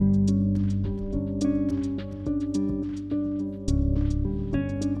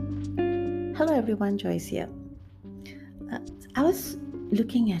everyone, Joyce here. Uh, I was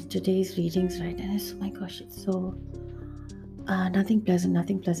looking at today's readings, right, and my gosh, it's so nothing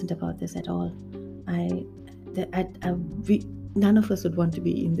pleasant about this at all. I, we, none of us would want to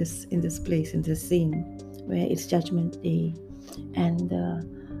be in this place, in this scene, where it's Judgment Day, and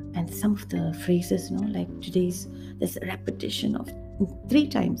some of the phrases, like today's, there's a repetition of three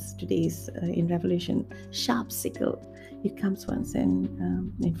times today's in Revelation, sharp sickle. It comes once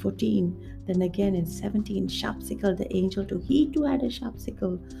in 14, then again in 17, sharp sickle, the angel too, he too had a sharp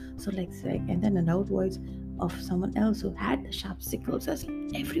sickle. So like, and then a loud voice of someone else who had the sharp sickle. So it's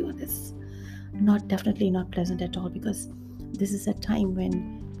like everyone is definitely not pleasant at all, because this is a time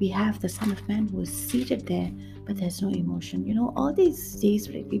when we have the Son of Man who is seated there, but there's no emotion. All these days,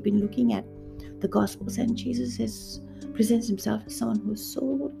 right, we've been looking at the Gospels, and presents himself as someone who's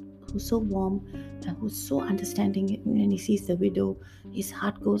so warm and who's so understanding. When he sees the widow, his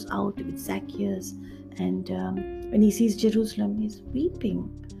heart goes out with Zacchaeus, and when he sees Jerusalem, he's weeping.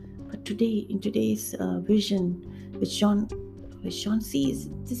 But today, in today's vision, which John sees,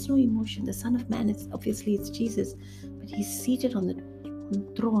 there's no emotion. The Son of Man it's Jesus, but he's seated on the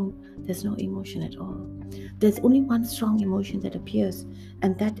throne. There's no emotion at all. There's only one strong emotion that appears,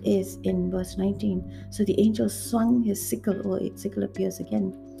 and that is in verse 19. So the angel swung his sickle, or sickle appears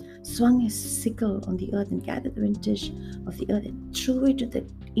again, swung his sickle on the earth and gathered the vintage of the earth and threw it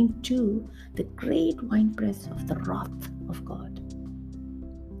into the great winepress of the wrath of God.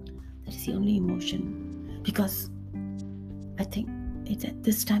 That is the only emotion, because I think it's at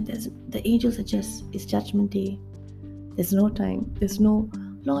this time the angels it's Judgment Day. There's no time. There's no,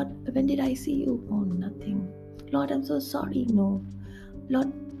 Lord, when did I see you? Oh, nothing. Lord, I'm so sorry. No.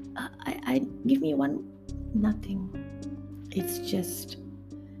 Lord, I give me one. Nothing. It's just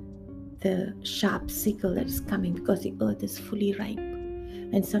the sharp sickle that is coming, because the earth is fully ripe.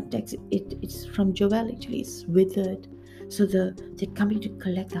 And sometimes it's from Joel, actually, it's withered. So they're coming to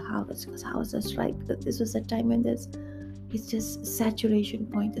collect the harvest, because harvest is ripe. But this was a time when it's just saturation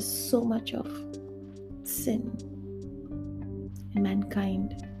point. There's so much of sin in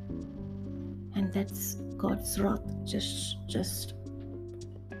mankind, and that's God's wrath just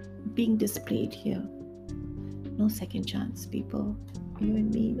being displayed here. No second chance, people. You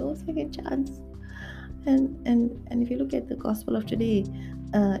and me, no second chance. And if you look at the gospel of today,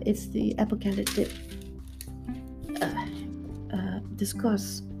 it's the apocalyptic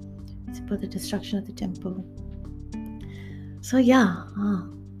discourse. It's about the destruction of the temple. So yeah,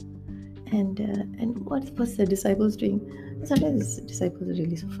 and what's the disciples doing? Sometimes the disciples are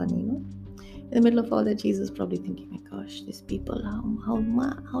really so funny, In the middle of all that, Jesus is probably thinking, my gosh, these people, how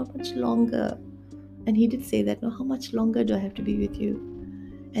much longer? And he did say that, no, how much longer do I have to be with you?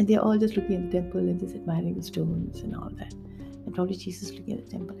 And they're all just looking at the temple and just admiring the stones and all that. And probably Jesus looking at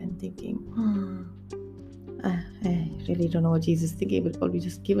the temple and thinking, I really don't know what Jesus is thinking, but probably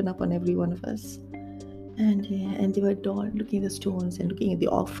just given up on every one of us. And they were looking at the stones and looking at the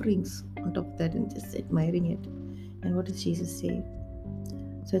offerings on top of that and just admiring it. And what does Jesus say?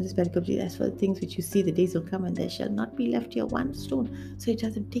 So in this pericope, as for the things which you see, the days will come and there shall not be left here one stone. So it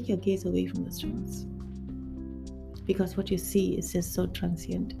doesn't take your gaze away from the stones, because what you see is just so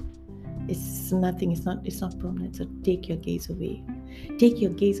transient. It's nothing. It's not permanent. So take your gaze away. Take your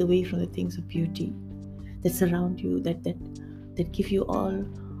gaze away from the things of beauty that surround you, that give you all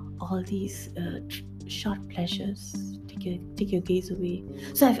these short pleasures. Take your gaze away.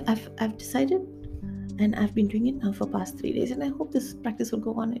 So I've decided, and I've been doing it now for past 3 days, and I hope this practice will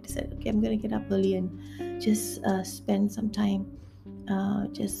go on. I decided, okay, I'm going to get up early and just spend some time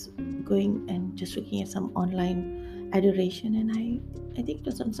just going and just looking at some online adoration. And I think it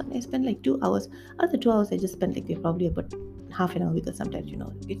was on Sunday. I spent like 2 hours. Out of the 2 hours, I just spent like probably about half an hour, because sometimes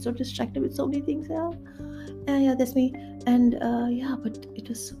it's so distracted with so many things. Yeah, that's me. And but it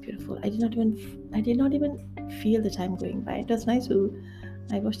was so beautiful. I did not even feel the time going by. It was nice to.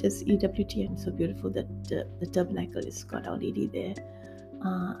 I watched this EWT, and it's so beautiful that the tabernacle is got Our Lady there,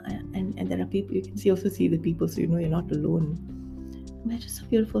 and there are people. You can also see the people, so you're not alone. But it's so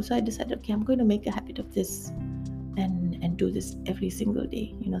beautiful. So I decided, okay, I'm going to make a habit of this, and do this every single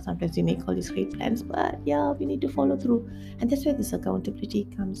day. Sometimes we make all these great plans, but yeah, we need to follow through, and that's where this accountability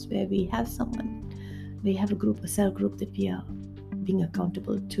comes, where we have someone, we have a cell group that we are being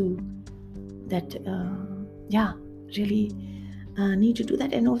accountable to. That really. Need to do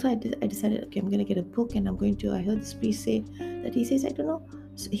that. And also I decided, okay, I'm going to get a book, and I heard this priest say that he says, I don't know,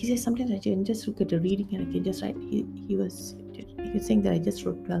 he says sometimes I can just look at the reading and I can just write. He was saying that I just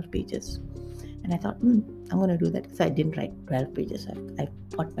wrote 12 pages, And I thought, I'm going to do that. So I didn't write 12 pages. I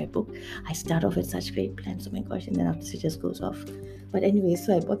bought my book. I start off with such great plans. Oh my gosh. And then after it just goes off. But anyway,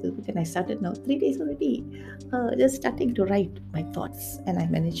 so I bought the book and I started now 3 days already, just starting to write my thoughts. And I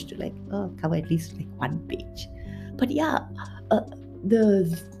managed to cover at least like one page. But yeah,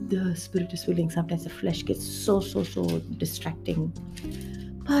 the spirit is willing. Sometimes the flesh gets so distracting.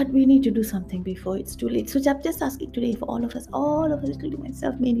 But we need to do something before it's too late. So I'm just asking today for all of us, including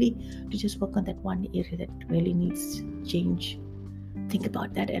myself mainly, to just work on that one area that really needs change. Think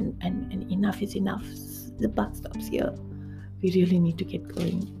about that, and enough is enough. The buck stops here. We really need to get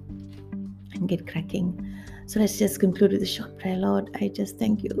going and get cracking. So let's just conclude with a short prayer. Lord, I just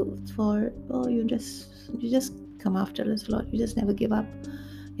thank you for you just come after us, Lord. You just never give up.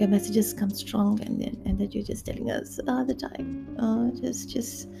 Your messages come strong, and that you're just telling us all the time.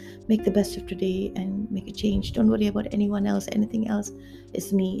 Just make the best of today and make a change. Don't worry about anyone else, anything else.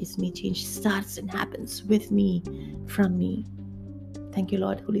 It's me. Change starts and happens with me, from me. Thank you,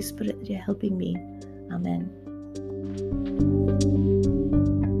 Lord, Holy Spirit, that you're helping me. Amen.